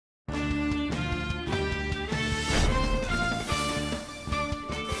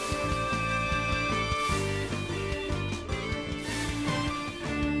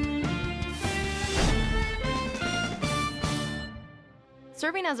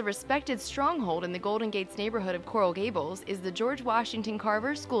Serving as a respected stronghold in the Golden Gates neighborhood of Coral Gables is the George Washington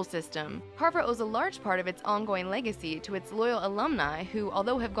Carver school system. Carver owes a large part of its ongoing legacy to its loyal alumni who,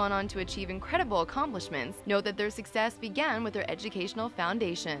 although have gone on to achieve incredible accomplishments, note that their success began with their educational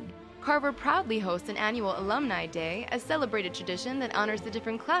foundation. Carver proudly hosts an annual Alumni Day, a celebrated tradition that honors the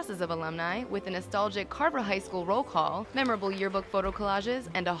different classes of alumni with a nostalgic Carver High School roll call, memorable yearbook photo collages,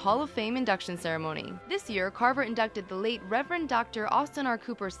 and a Hall of Fame induction ceremony. This year, Carver inducted the late Reverend Dr. Austin R.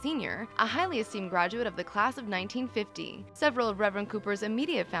 Cooper Sr., a highly esteemed graduate of the class of 1950. Several of Reverend Cooper's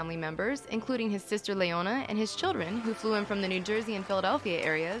immediate family members, including his sister Leona and his children, who flew in from the New Jersey and Philadelphia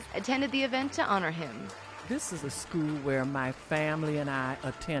areas, attended the event to honor him. This is a school where my family and I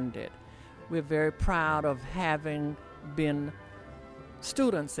attended. We're very proud of having been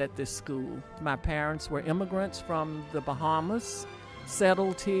students at this school. My parents were immigrants from the Bahamas,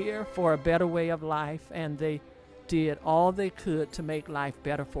 settled here for a better way of life, and they did all they could to make life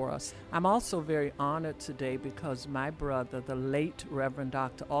better for us. I'm also very honored today because my brother, the late Reverend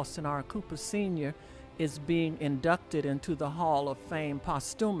Dr. Austin R. Cooper Sr., is being inducted into the Hall of Fame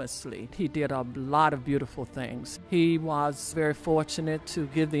posthumously. He did a lot of beautiful things. He was very fortunate to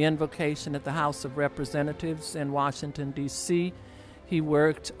give the invocation at the House of Representatives in Washington, D.C. He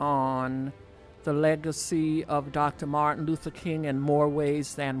worked on the legacy of Dr. Martin Luther King in more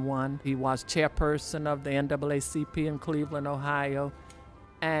ways than one. He was chairperson of the NAACP in Cleveland, Ohio,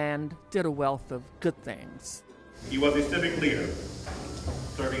 and did a wealth of good things. He was a civic leader,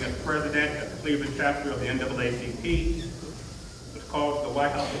 serving as president at the Cleveland chapter of the NAACP, was called to the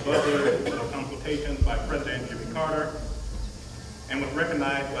White House for budget consultations by President Jimmy Carter, and was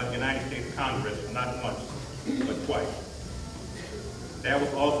recognized by the United States Congress not once, but twice. Dad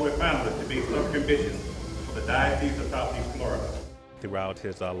was also a finalist to be suffrage bishop for the Diocese of Southeast Florida. Throughout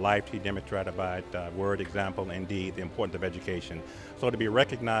his life, he demonstrated by word, example, and deed the importance of education. So to be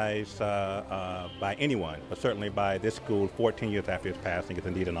recognized by anyone, but certainly by this school 14 years after his passing, is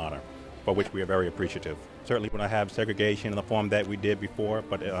indeed an honor, for which we are very appreciative. Certainly we don't have segregation in the form that we did before,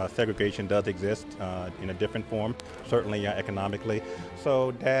 but segregation does exist in a different form, certainly economically. So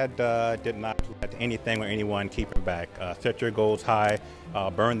Dad did not let anything or anyone keep him back. Set your goals high,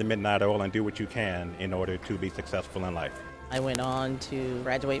 burn the midnight oil, and do what you can in order to be successful in life. I went on to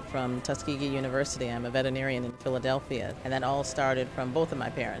graduate from Tuskegee University. I'm a veterinarian in Philadelphia, and that all started from both of my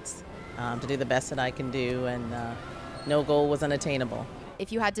parents, to do the best that I can do, and no goal was unattainable.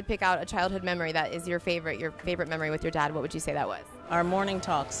 If you had to pick out a childhood memory that is your favorite memory with your dad, what would you say that was? Our morning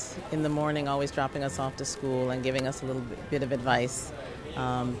talks in the morning, always dropping us off to school and giving us a little bit of advice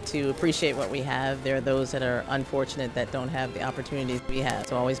to appreciate what we have. There are those that are unfortunate that don't have the opportunities we have,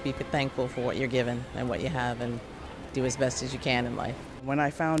 so always be thankful for what you're given and what you have, and do as best as you can in life. When I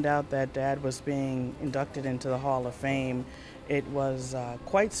found out that Dad was being inducted into the Hall of Fame, it was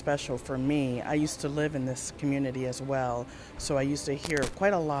quite special for me. I used to live in this community as well, so I used to hear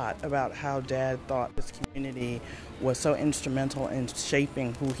quite a lot about how Dad thought this community was so instrumental in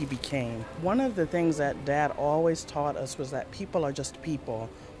shaping who he became. One of the things that Dad always taught us was that people are just people.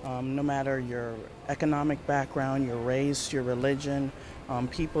 No matter your economic background, your race, your religion,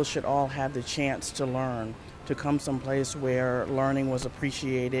 people should all have the chance to learn, to come someplace where learning was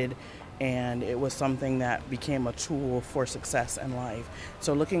appreciated and it was something that became a tool for success in life.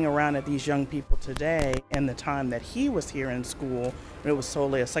 So looking around at these young people today and the time that he was here in school, when it was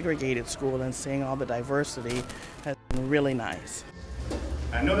solely a segregated school, and seeing all the diversity has been really nice.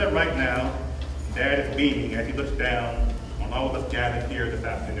 I know that right now, Dad is beaming as he looks down on all of us gathered here this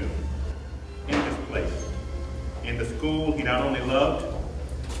afternoon, in this place, in the school he not only loved,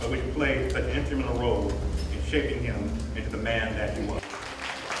 but which played such an instrumental role in shaping him into the man that he was.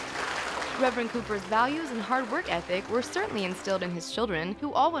 Reverend Cooper's values and hard work ethic were certainly instilled in his children,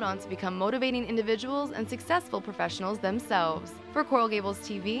 who all went on to become motivating individuals and successful professionals themselves. For Coral Gables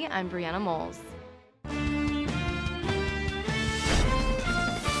TV, I'm Brianna Moles.